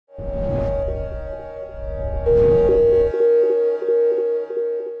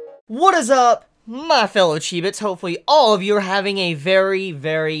What is up, my fellow Chibits? Hopefully all of you are having a very,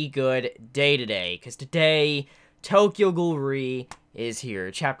 very good day today, because today, Tokyo Ghoul is here,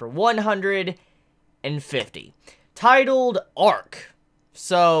 chapter 150, titled Arc.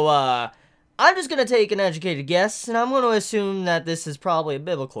 So, I'm just gonna take an educated guess, and I'm gonna assume that this is probably a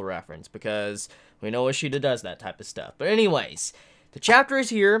biblical reference, because we know Ishida does that type of stuff. But anyways, the chapter is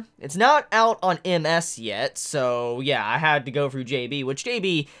here. It's not out on MS yet, so yeah, I had to go through JB, which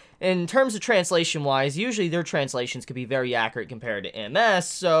JB, in terms of translation-wise, usually their translations could be very accurate compared to MS,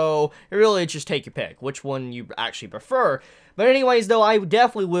 so really just take your pick, which one you actually prefer. But anyways, though, I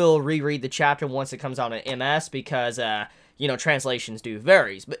definitely will reread the chapter once it comes out on MS, because, you know, translations do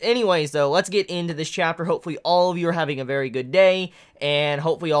varies. But anyways, though, let's get into this chapter. Hopefully all of you are having a very good day, and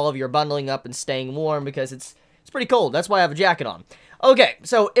hopefully all of you are bundling up and staying warm, because it's pretty cold. That's why I have a jacket on. Okay,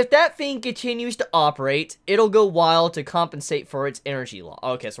 so if that thing continues to operate, it'll go wild to compensate for its energy loss.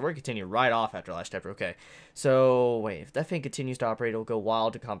 Okay, so we're gonna continue right off after last chapter. Okay, so wait, if that thing continues to operate, it'll go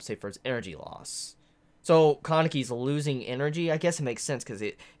wild to compensate for its energy loss. So Kaneki's losing energy? I guess it makes sense because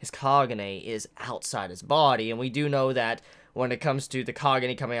his Kagane is outside his body, and we do know that when it comes to the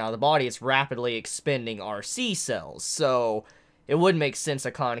Kagane coming out of the body, it's rapidly expending RC cells. So it would make sense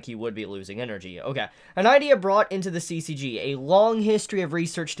that Kaneki would be losing energy. Okay. An idea brought into the CCG. A long history of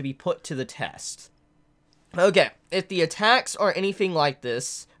research to be put to the test. Okay. If the attacks are anything like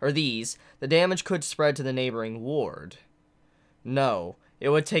this, or these, the damage could spread to the neighboring ward. No. It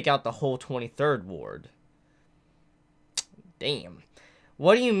would take out the whole 23rd ward. Damn.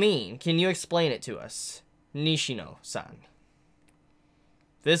 What do you mean? Can you explain it to us? Nishino-san.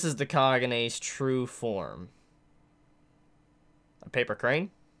 This is the Kagane's true form. A paper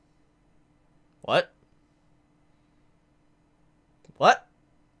crane? What? What?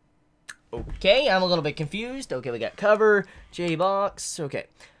 Okay, I'm a little bit confused. Okay, we got cover, J-box. Okay.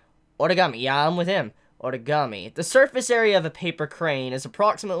 Origami. Yeah, I'm with him. Origami. The surface area of a paper crane is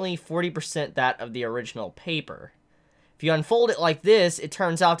approximately 40% that of the original paper. If you unfold it like this, it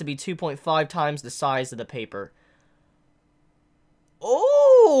turns out to be 2.5 times the size of the paper.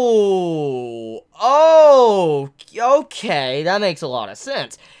 Oh, okay, that makes a lot of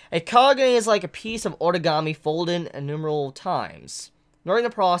sense. A kagane is like a piece of origami folded innumerable times. During the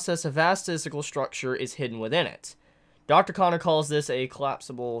process, a vast physical structure is hidden within it. Dr. Connor calls this a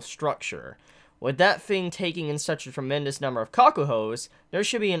collapsible structure. With that thing taking in such a tremendous number of kakuhos, there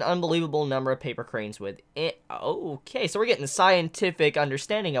should be an unbelievable number of paper cranes within it. Okay, so we're getting the scientific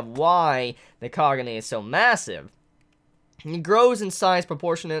understanding of why the kagane is so massive. It grows in size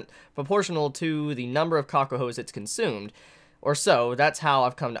proportional to the number of kakuhos it's consumed. Or so, that's how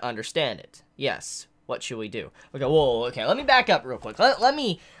I've come to understand it. Yes, what should we do? Okay, whoa, okay, let me back up real quick. Let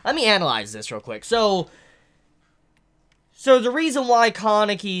me analyze this real quick. So the reason why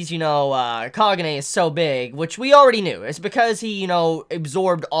Kaneki's, Kagane is so big, which we already knew, is because he,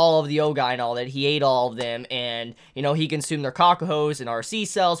 absorbed all of the Ogai and all that. He ate all of them, and, he consumed their Kakuhos and RC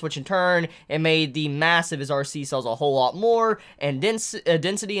cells, which in turn, it made the mass of his RC cells a whole lot more, and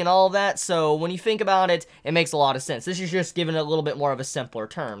density and all of that. So when you think about it, it makes a lot of sense. This is just giving it a little bit more of a simpler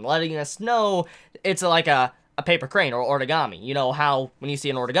term, letting us know it's like a paper crane or origami. You know how when you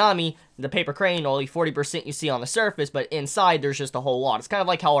see an origami, the paper crane, only 40% you see on the surface, but inside there's just a whole lot. It's kind of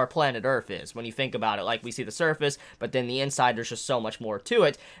like how our planet Earth is. When you think about it, like we see the surface, but then the inside there's just so much more to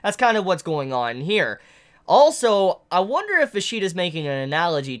it. That's kind of what's going on here. Also, I wonder if Ishida's making an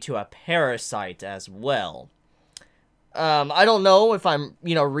analogy to a parasite as well. I don't know if I'm,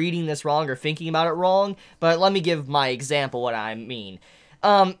 reading this wrong or thinking about it wrong, but let me give my example what I mean.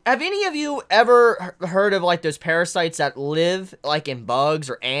 Have any of you ever heard of, like, those parasites that live, like, in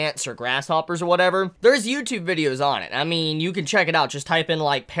bugs or ants or grasshoppers or whatever? There's YouTube videos on it. I mean, you can check it out. Just type in,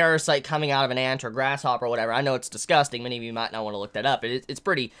 like, parasite coming out of an ant or grasshopper or whatever. I know it's disgusting. Many of you might not want to look that up. It's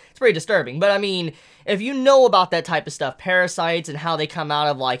pretty disturbing. But, I mean, if you know about that type of stuff, parasites and how they come out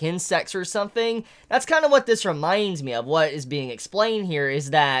of, like, insects or something, that's kind of what this reminds me of. What is being explained here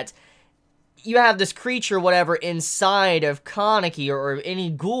is that you have this creature, whatever, inside of Kaneki or any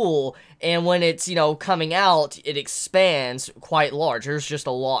ghoul, and when it's, coming out, it expands quite large. There's just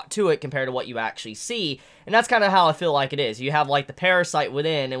a lot to it compared to what you actually see, and that's kind of how I feel like it is. You have, like, the parasite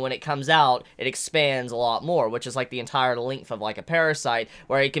within, and when it comes out, it expands a lot more, which is, like, the entire length of, like, a parasite,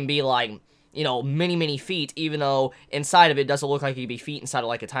 where it can be, like, you know, many, many feet, even though inside of it doesn't look like it could be feet inside of,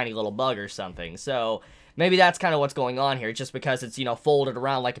 like, a tiny little bug or something. So, maybe that's kind of what's going on here, just because it's, you know, folded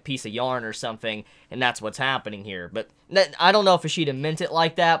around like a piece of yarn or something, and that's what's happening here. But I don't know if Ishida meant it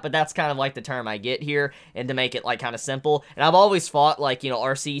like that, but that's kind of like the term I get here, and to make it, like, kind of simple. And I've always thought, like, you know,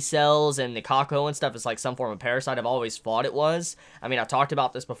 RC cells and the Kako and stuff is, like, some form of parasite. I've always thought it was. I mean, I've talked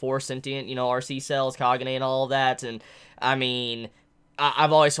about this before, sentient, you know, RC cells, Kagane and all of that, and, I mean,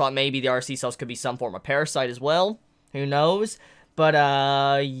 I've always thought maybe the RC cells could be some form of parasite as well. Who knows? But,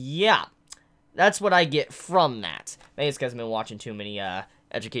 yeah. That's what I get from that. Maybe it's because I've been watching too many,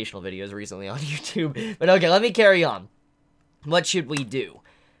 educational videos recently on YouTube. But okay, let me carry on. What should we do?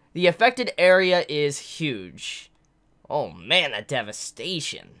 The affected area is huge. Oh man, that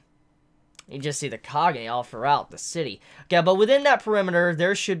devastation. You just see the Kage all throughout the city. Okay, but within that perimeter,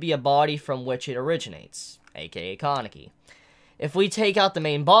 there should be a body from which it originates, aka Kaneki. If we take out the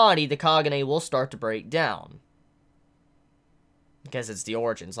main body, the Kagane will start to break down. Because it's the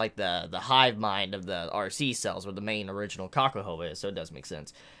origins, like the hive mind of the RC cells, where the main original Kakuho is, so it does make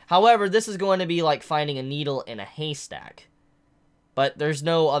sense. However, this is going to be like finding a needle in a haystack. But there's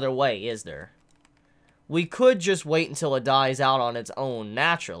no other way, is there? We could just wait until it dies out on its own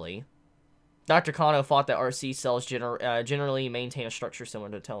naturally. Dr. Kano thought that RC cells generally maintain a structure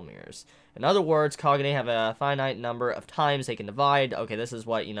similar to telomeres. In other words, Kagane have a finite number of times they can divide. Okay, this is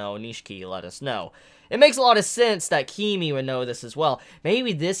what, you know, Nishiki let us know. It makes a lot of sense that Kimi would know this as well.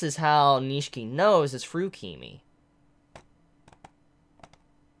 Maybe this is how Nishiki knows, is through Kimi.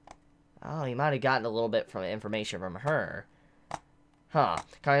 Oh, he might have gotten a little bit from information from her. Huh.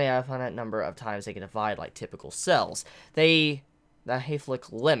 Kagane have a finite number of times they can divide like typical cells. The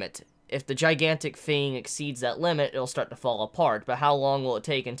Hayflick limit. If the gigantic thing exceeds that limit, it'll start to fall apart. But how long will it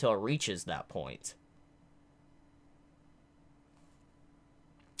take until it reaches that point?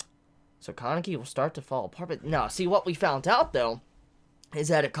 So Kaneki will start to fall apart. But no, see, what we found out, though, is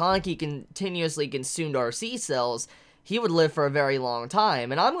that if Kaneki continuously consumed RC cells, he would live for a very long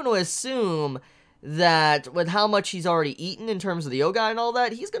time. And I'm going to assume that with how much he's already eaten in terms of the Yogai and all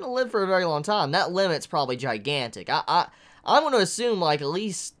that, he's going to live for a very long time. That limit's probably gigantic. I'm going to assume, like, at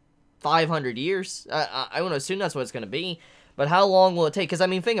least 500 years. I want to assume that's what it's going to be. But how long will it take? Because, I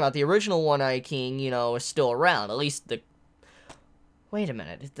mean, think about it. The original One-Eyed King, you know, is still around. At least the... Wait a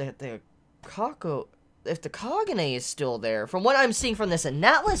minute. If the Kagane is still there, from what I'm seeing from this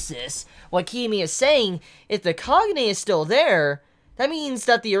analysis, what Kimi is saying, if the Kagane is still there, that means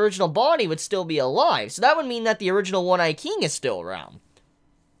that the original body would still be alive. So that would mean that the original One-Eyed King is still around.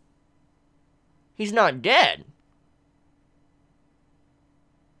 He's not dead.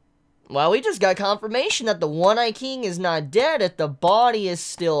 Well, we just got confirmation that the One-Eyed King is not dead if the body is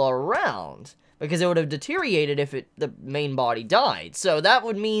still around. Because it would have deteriorated if the main body died. So that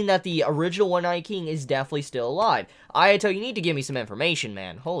would mean that the original One-Eyed King is definitely still alive. Ayato, you need to give me some information,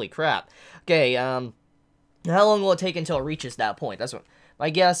 man. Holy crap. Okay, how long will it take until it reaches that point? That's what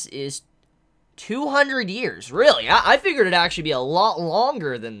my guess is 200 years. Really? I figured it'd actually be a lot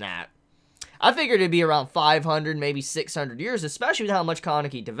longer than that. I figured it'd be around 500, maybe 600 years, especially with how much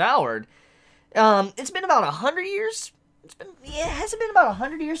Kaneki devoured. It's been about 100 years. Has it been about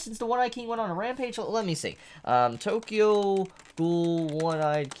 100 years since the One-Eyed King went on a rampage? Let me see. Tokyo Ghoul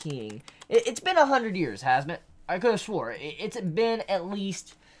One-Eyed King. It's been 100 years, hasn't it? I could have swore. It's been at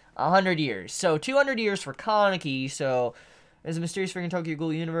least 100 years. So, 200 years for Kaneki, so... There's a mysterious figure in Tokyo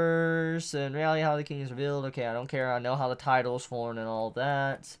Ghoul universe, and reality how the king is revealed. Okay, I don't care. I know how the title is formed and all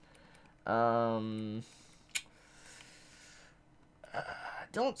that.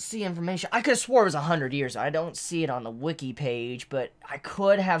 Don't see information. I could have swore it was 100 years. I don't see it on the wiki page, but I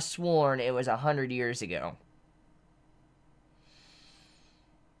could have sworn it was 100 years ago.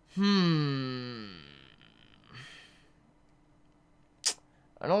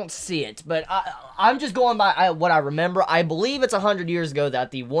 I don't see it, but I'm just going by what I remember. I believe it's 100 years ago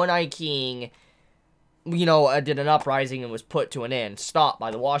that the One-Eyed King, you know, did an uprising and was put to an end, stopped by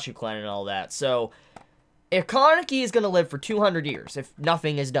the Washu clan and all that. So, if Kaneki is going to live for 200 years, if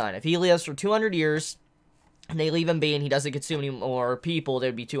nothing is done, if he lives for 200 years, and they leave him be and he doesn't consume any more people,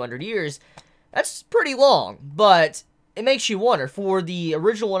 there'd be 200 years, that's pretty long. But it makes you wonder, for the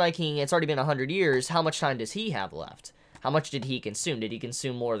original One-Eyed King, it's already been 100 years, how much time does he have left? How much did he consume? Did he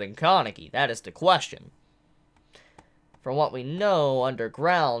consume more than Kaneki? That is the question. From what we know,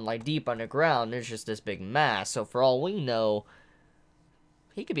 underground, like deep underground, there's just this big mass. So for all we know,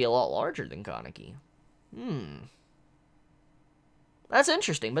 he could be a lot larger than Kaneki. That's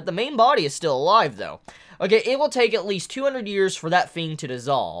interesting, but the main body is still alive, though. Okay, it will take at least 200 years for that thing to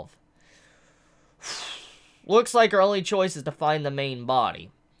dissolve. Looks like our only choice is to find the main body.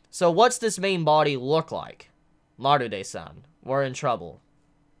 So what's this main body look like? Marude-san, we're in trouble.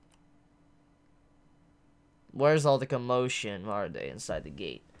 Where's all the commotion, Marude, inside the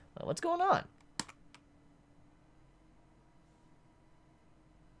gate? What's going on?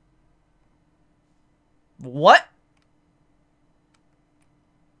 What?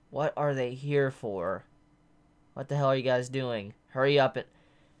 What are they here for? What the hell are you guys doing? Hurry up and...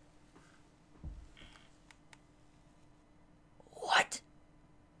 What?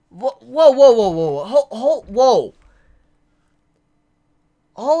 Whoa, whoa, whoa, whoa, whoa, whoa.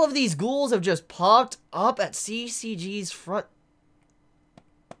 All of these ghouls have just popped up at CCG's front.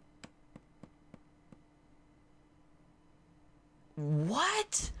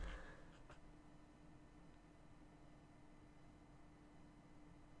 What?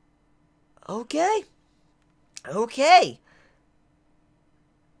 Okay. Okay.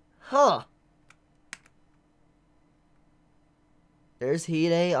 Huh. There's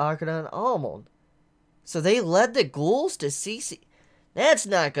Hide, Akira, and Almond. So they led the ghouls to CC... That's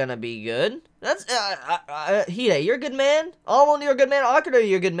not gonna be good. That's, Hide, you're a good man. Almond, you're a good man. Akira,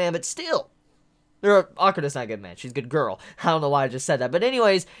 you're a good man, but still. Akira's not a good man. She's a good girl. I don't know why I just said that. But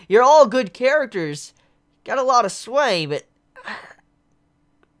anyways, you're all good characters. Got a lot of sway, but...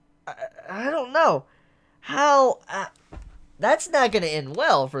 I don't know. How... that's not gonna end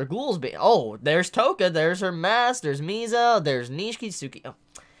well for ghouls being... Oh, there's Toka. There's her mask. There's Mizo. There's Nishiki, Suki. Oh.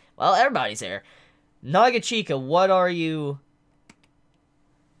 Well, everybody's there. Nagachika, what are you...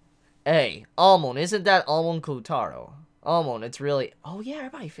 Hey, Almond, isn't that Almond Kotaro? Almond, it's really... Oh, yeah,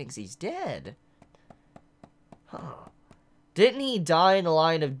 everybody thinks he's dead. Huh. Didn't he die in the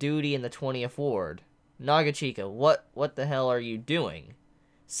line of duty in the 20th Ward? Nagachika, what the hell are you doing?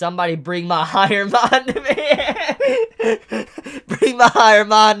 Somebody bring my higher mind to me. Bring my higher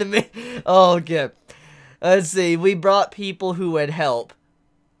mind to me. Oh, good. Let's see. We brought people who would help.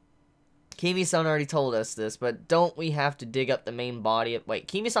 Kimi-san already told us this, but don't we have to dig up the main body of... Wait,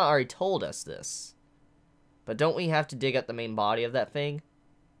 Kimi-san already told us this. But don't we have to dig up the main body of that thing?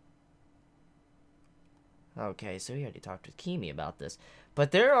 Okay, so we already talked with Kimi about this.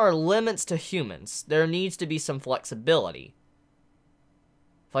 But there are limits to humans. There needs to be some flexibility.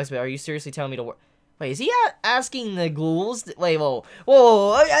 Flexibility, are you seriously telling me to work? Wait, is he asking the ghouls? Wait, whoa.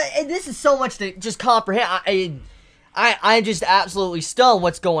 Whoa, this is so much to just comprehend. I'm just absolutely stunned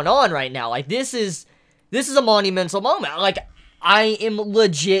what's going on right now. Like, this is a monumental moment. Like, I am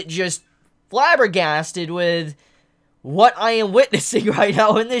legit just flabbergasted with what I am witnessing right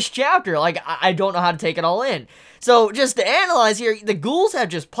now in this chapter. Like, I don't know how to take it all in. So, just to analyze here, the ghouls have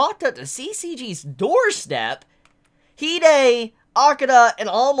just popped up to CCG's doorstep. Hide, Akira, and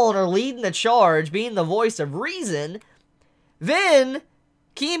Almond are leading the charge, being the voice of reason. Then...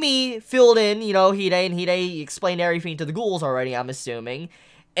 Kimi filled in, you know, Hide, and Hide explained everything to the ghouls already, I'm assuming.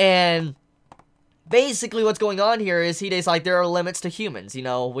 And basically what's going on here is Hide's like, there are limits to humans, you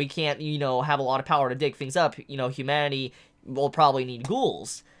know, we can't, you know, have a lot of power to dig things up, you know, humanity will probably need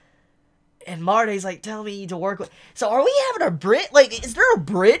ghouls. And Marude's like, tell me to work with... So are we having a bridge? Like, is there a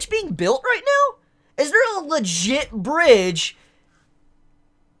bridge being built right now? Is there a legit bridge...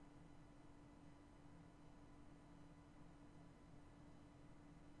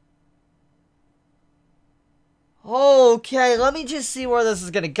 Okay, let me just see where this is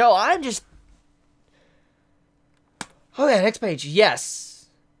gonna go. I'm just... Okay, next page. Yes.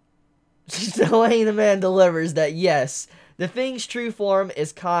 Delaying the man delivers that, yes. The thing's true form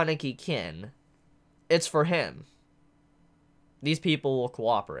is Kaneki Kin. It's for him. These people will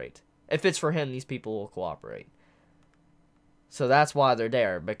cooperate. If it's for him, these people will cooperate. So that's why they're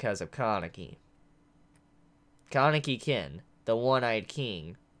there, because of Kaneki. Kaneki Kin, the one-eyed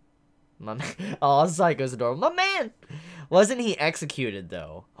king. My man. Oh, Psycho's adorable. My man! Wasn't he executed,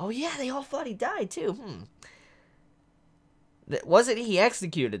 though? Oh, yeah, they all thought he died, too. Wasn't he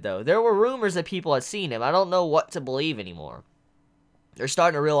executed, though? There were rumors that people had seen him. I don't know what to believe anymore. They're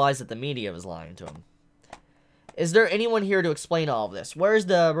starting to realize that the media was lying to him. Is there anyone here to explain all of this? Where's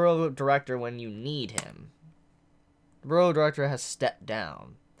the bureau director when you need him? The bureau director has stepped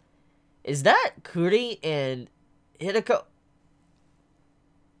down. Is that Kuri and Hideko?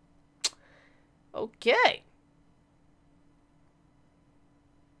 Okay.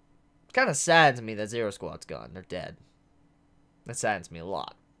 Kind of saddens me that Zero Squad's gone. They're dead. That saddens me a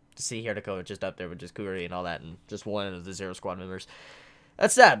lot. To see Hideko just up there with just Kuri and all that, and just one of the Zero Squad members.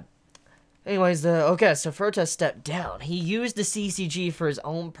 That's sad. Anyways, okay, so Furuta stepped down. He used the CCG for his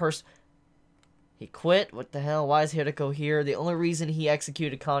own He quit? What the hell? Why is Hideko here? The only reason he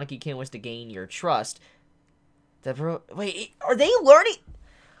executed Kaneki Kin was to gain your trust. Wait, are they learning?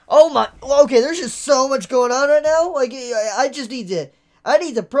 Oh my, okay, there's just so much going on right now. Like, I just need to, I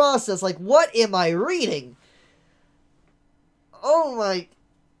need to process, like, what am I reading? Oh my...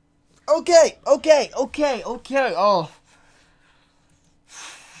 Okay, oh.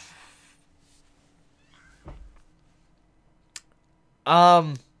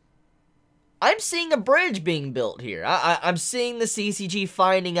 I'm seeing a bridge being built here. I'm seeing the CCG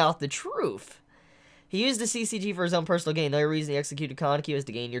finding out the truth. He used the CCG for his own personal gain. The only reason he executed Kaneki was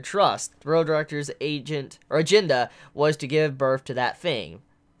to gain your trust. The road director's agenda was to give birth to that thing,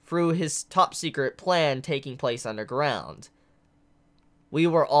 through his top-secret plan taking place underground. We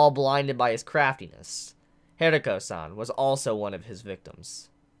were all blinded by his craftiness. Hiriko-san was also one of his victims.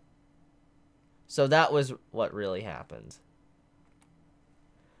 So that was what really happened.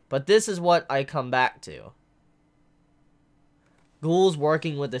 But this is what I come back to. Ghouls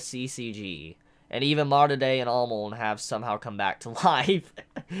working with the CCG. And even Marude and Almond have somehow come back to life.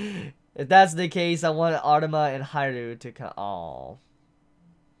 If that's the case, I want Artema and Haru to come. Oh.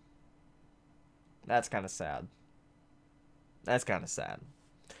 That's kind of sad. That's kind of sad.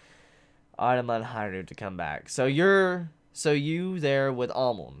 Artema and Haru to come back. So you there with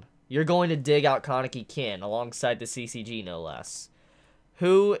Almond. You're going to dig out Kaneki Kin alongside the CCG, no less.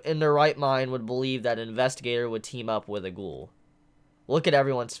 Who in their right mind would believe that an investigator would team up with a ghoul? Look at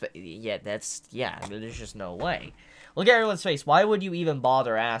everyone's face. Yeah, there's just no way. Look at everyone's face. Why would you even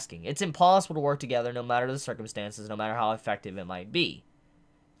bother asking? It's impossible to work together no matter the circumstances, no matter how effective it might be.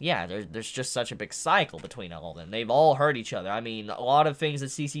 Yeah, there's just such a big cycle between all of them. They've all hurt each other. I mean, a lot of things that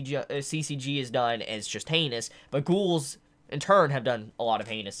CCG has done is just heinous, but ghouls, in turn, have done a lot of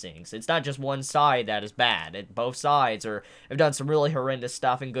heinous things. It's not just one side that is bad. Both sides have done some really horrendous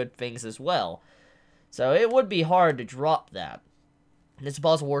stuff and good things as well. So it would be hard to drop that. And it's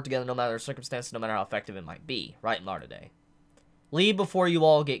impossible to work together no matter the circumstances, no matter how effective it might be. Right, Marude? Leave before you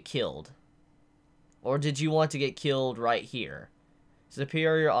all get killed. Or did you want to get killed right here?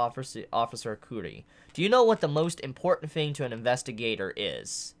 Superior Officer Kuri. Do you know what the most important thing to an investigator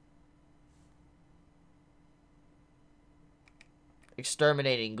is?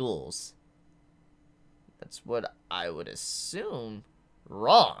 Exterminating ghouls. That's what I would assume.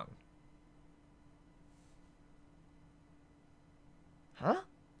 Wrong. Huh?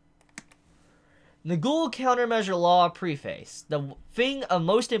 The Ghoul Countermeasure Law Preface. The thing of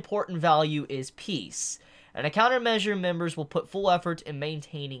most important value is peace, and a countermeasure members will put full effort in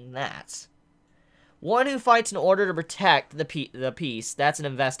maintaining that. One who fights in order to protect the peace, that's an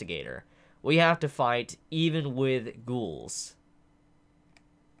investigator. We have to fight even with ghouls.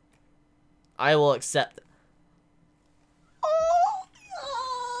 I will accept.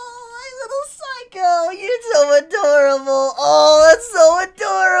 Oh, you're so adorable. Oh, that's so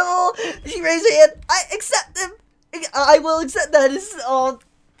adorable. She raised her hand. I accept him. I will accept that. Oh,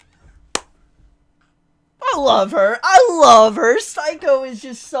 I love her. I love her. Psycho is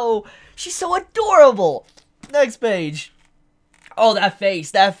just so... She's so adorable. Next page. Oh, that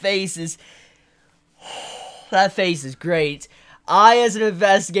face. That face is... That face is great. I, as an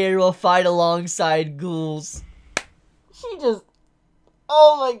investigator, will fight alongside ghouls. She just...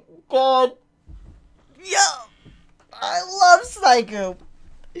 Oh my god. Yo! I love Psycho.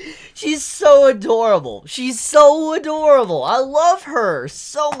 She's so adorable. She's so adorable. I love her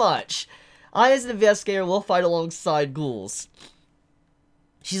so much. I, as an investigator, will fight alongside ghouls.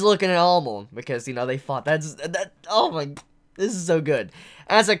 She's looking at Almond because, you know, they fought. Oh my... This is so good.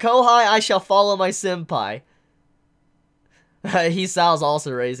 As a Kohai, I shall follow my senpai. Hisao's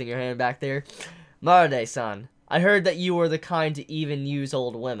also raising her hand back there. Marude-san, I heard that you were the kind to even use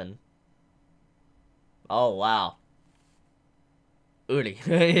old women. Oh, wow. Uri,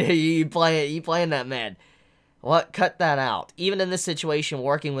 you playing that man. What? Cut that out. Even in this situation,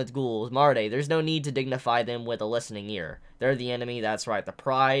 working with ghouls, Marude, there's no need to dignify them with a listening ear. They're the enemy, that's right. The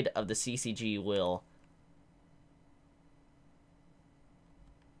pride of the CCG will...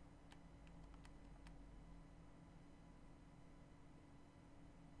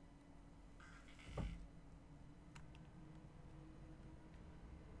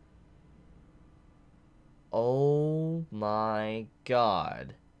 Oh my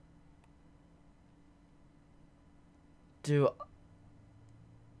god. Dude.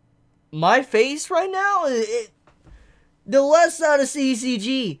 My face right now? The left side of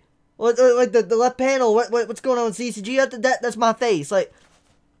CCG. Like the left panel. What's going on with CCG? That's my face. Like,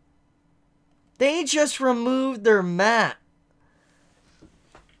 they just removed their map.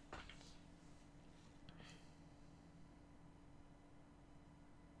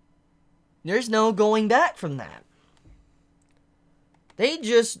 There's no going back from that. They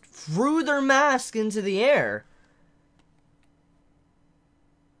just threw their mask into the air.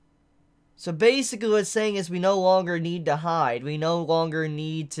 So basically what it's saying is we no longer need to hide. We no longer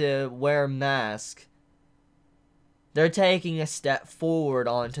need to wear masks. They're taking a step forward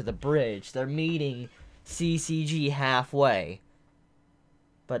onto the bridge. They're meeting CCG halfway.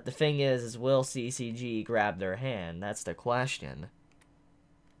 But the thing is will CCG grab their hand? That's the question.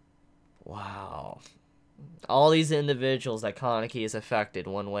 Wow. All these individuals that Kaneki has affected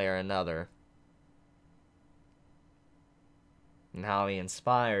one way or another. And how he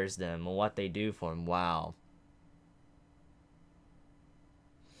inspires them and what they do for him. Wow.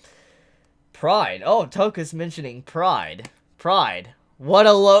 Pride. Oh, Toka's mentioning pride. Pride. What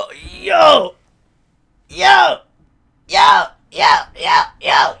a low... Yo! Yo! Yo! Yo! Yo!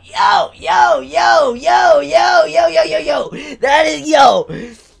 Yo! Yo! Yo! Yo! Yo! Yo! Yo! Yo! Yo! Yo! That is... Yo!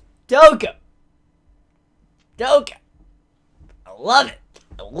 Toka! Toka! I love it!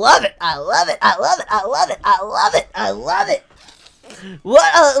 I love it! I love it! I love it! I love it! I love it! I love it!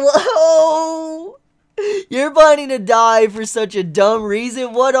 What a... Oh! You're planning to die for such a dumb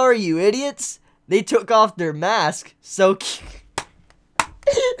reason? What are you, idiots? They took off their mask. So cute.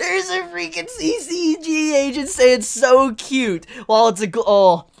 There's a freaking CCG agent saying so cute. While it's a...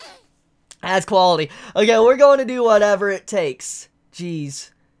 Oh. That's quality. Okay, we're going to do whatever it takes.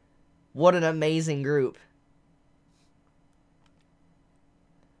 Jeez. What an amazing group.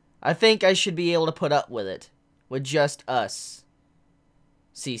 I think I should be able to put up with it. With just us.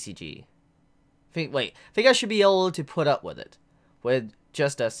 CCG. I think I should be able to put up with it. With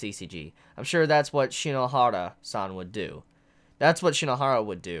just us CCG. I'm sure that's what Shinohara-san would do. That's what Shinohara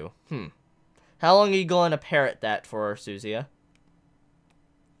would do. How long are you going to parrot that for, Suzuya?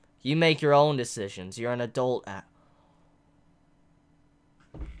 You make your own decisions. You're an adult at...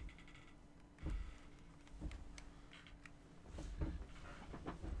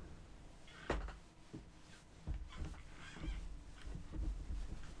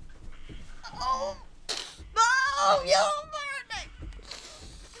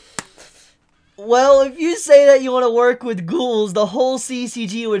 Well, if you say that you want to work with ghouls, the whole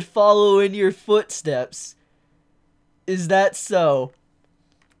CCG would follow in your footsteps. Is that so?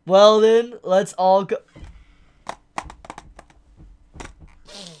 Well then, let's all go...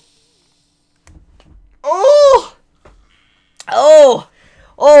 Oh! Oh!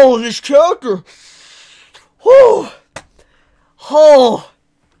 Oh, this character! Whew! Oh!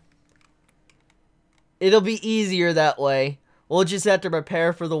 It'll be easier that way. We'll just have to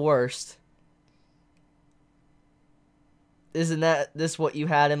prepare for the worst. Isn't this what you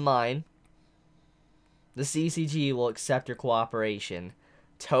had in mind? The CCG will accept your cooperation.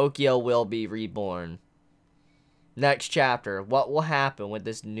 Tokyo will be reborn. Next chapter. What will happen with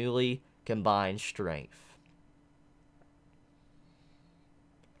this newly combined strength?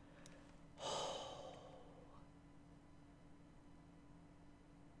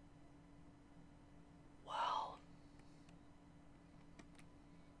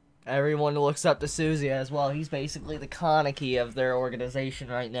 Everyone looks up to Suzuya as well. He's basically the Kaneki of their organization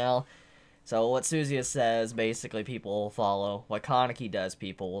right now. So what Suzuya says, basically people will follow. What Kaneki does,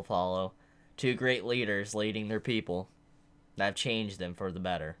 people will follow. Two great leaders leading their people. That have changed them for the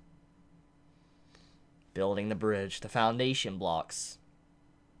better. Building the bridge. The foundation blocks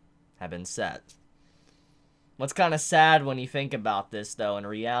have been set. What's kind of sad when you think about this, though, in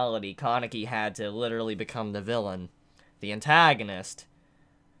reality, Kaneki had to literally become the villain. The antagonist.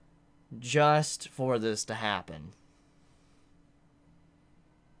 Just for this to happen.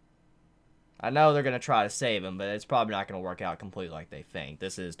 I know they're going to try to save him, but it's probably not going to work out completely like they think.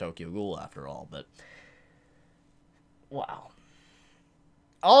 This is Tokyo Ghoul after all, but... Wow.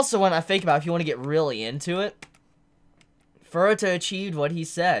 Also, when I think about it, if you want to get really into it, Furuta achieved what he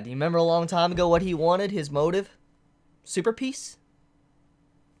said. You remember a long time ago what he wanted, his motive? Super peace?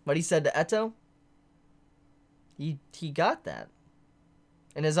 What he said to Eto? He got that.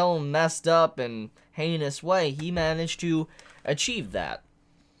 In his own messed up and heinous way, he managed to achieve that.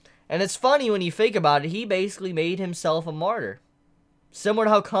 And it's funny when you think about it, he basically made himself a martyr. Similar to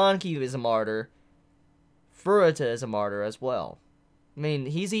how Kaneki is a martyr, Furuta is a martyr as well. I mean,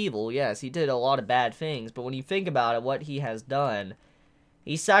 he's evil, yes, he did a lot of bad things, but when you think about it, what he has done,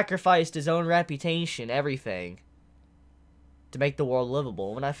 he sacrificed his own reputation, everything, to make the world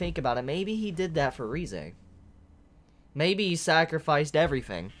livable. When I think about it, maybe he did that for Rize. Maybe he sacrificed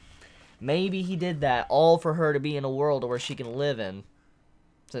everything. Maybe he did that all for her to be in a world where she can live in.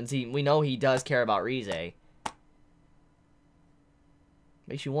 Since we know he does care about Rize.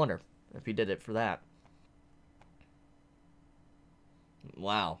 Makes you wonder if he did it for that.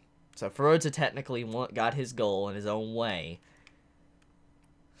 Wow. So Furuta technically got his goal in his own way.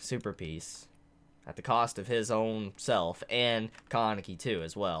 Super peace. At the cost of his own self. And Kaneki too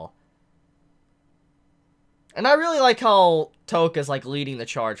as well. And I really like how Toka's, like, leading the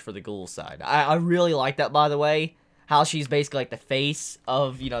charge for the ghoul side. I really like that, by the way. How she's basically, like, the face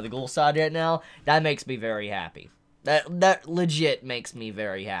of, you know, the ghoul side right now. That makes me very happy. That legit makes me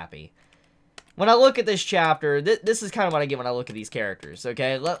very happy. When I look at this chapter, this is kind of what I get when I look at these characters,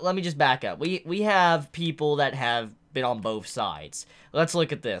 okay? Let me just back up. We have people that have been on both sides. Let's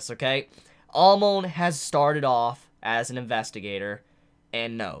look at this, okay? Almond has started off as an investigator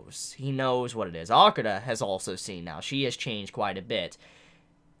and knows. He knows what it is. Akira has also seen now. She has changed quite a bit.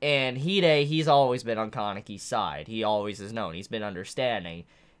 And Hide, he's always been on Kaneki's side. He always has known. He's been understanding.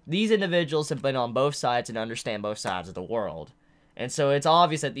 These individuals have been on both sides and understand both sides of the world. And so it's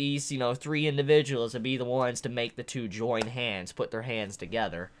obvious that these, you know, three individuals would be the ones to make the two join hands, put their hands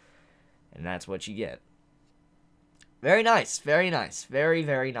together. And that's what you get. Very nice, very nice. Very,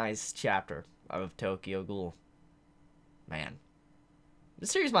 very nice chapter of Tokyo Ghoul. Man. The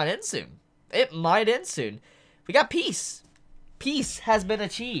series might end soon. It might end soon. We got peace. Peace has been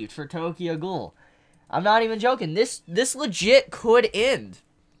achieved for Tokyo Ghoul. I'm not even joking. This legit could end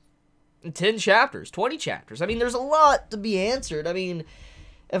in 10 chapters, 20 chapters. I mean, there's a lot to be answered. I mean,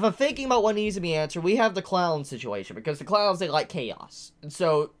 if I'm thinking about what needs to be answered, we have the clown situation. Because the clowns, they like chaos. And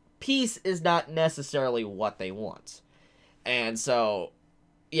so, peace is not necessarily what they want. And so,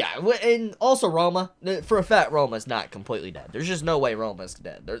 yeah, and also Roma. For a fact, Roma's not completely dead. There's just no way Roma's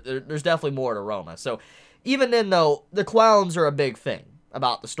dead. There's definitely more to Roma. So, even then, though, the clowns are a big thing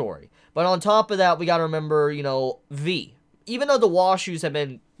about the story. But on top of that, we gotta remember, you know, V. Even though the Washus have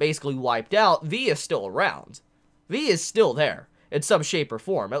been basically wiped out, V is still around. V is still there in some shape or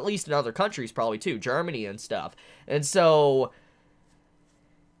form. At least in other countries, probably, too. Germany and stuff. And so,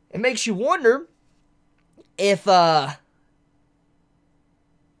 it makes you wonder if,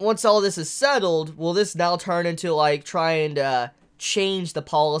 once all this is settled, will this now turn into, like, trying to change the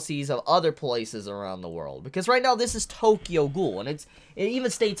policies of other places around the world? Because right now, this is Tokyo Ghoul, and it even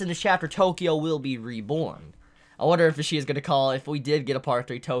states in this chapter, Tokyo will be reborn. I wonder if she is going to call, if we did get a part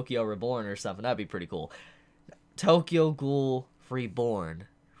 3, Tokyo Reborn or something. That'd be pretty cool. Tokyo Ghoul Reborn.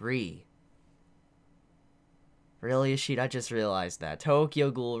 Really, Ishida? I just realized that. Tokyo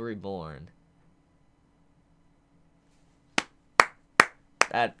Ghoul Reborn.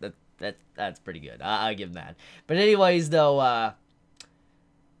 That's pretty good. I'll give him that. But anyways, though,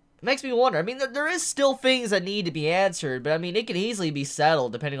 it makes me wonder. I mean, there is still things that need to be answered, but I mean, it can easily be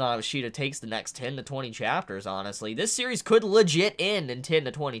settled depending on how Ishida takes the next 10 to 20 chapters, honestly. This series could legit end in 10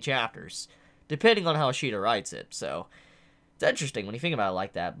 to 20 chapters, depending on how Ishida writes it. So, it's interesting when you think about it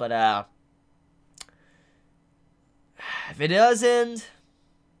like that. But, if it does end,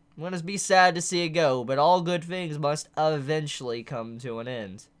 I'm going to be sad to see it go, but all good things must eventually come to an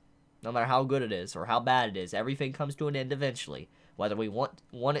end. No matter how good it is or how bad it is, everything comes to an end eventually, whether we want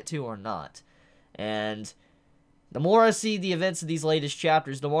it to or not. And the more I see the events of these latest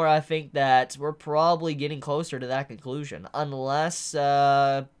chapters, the more I think that we're probably getting closer to that conclusion. Unless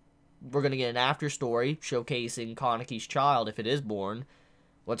we're going to get an after story showcasing Kaneki's child, if it is born,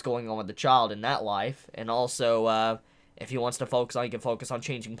 what's going on with the child in that life. And also, if he wants to focus on, he can focus on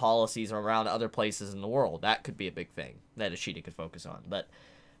changing policies around other places in the world. That could be a big thing that Ishida could focus on. But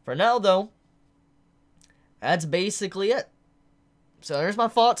for now, though, that's basically it. So there's my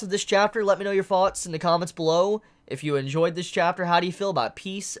thoughts of this chapter. Let me know your thoughts in the comments below. If you enjoyed this chapter, how do you feel about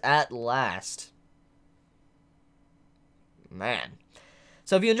peace at last? Man.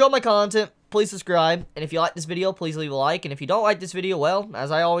 So if you enjoyed my content, please subscribe. And if you like this video, please leave a like. And if you don't like this video, well,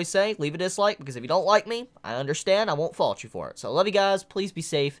 as I always say, leave a dislike. Because if you don't like me, I understand. I won't fault you for it. So I love you guys. Please be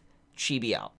safe. Chibi out.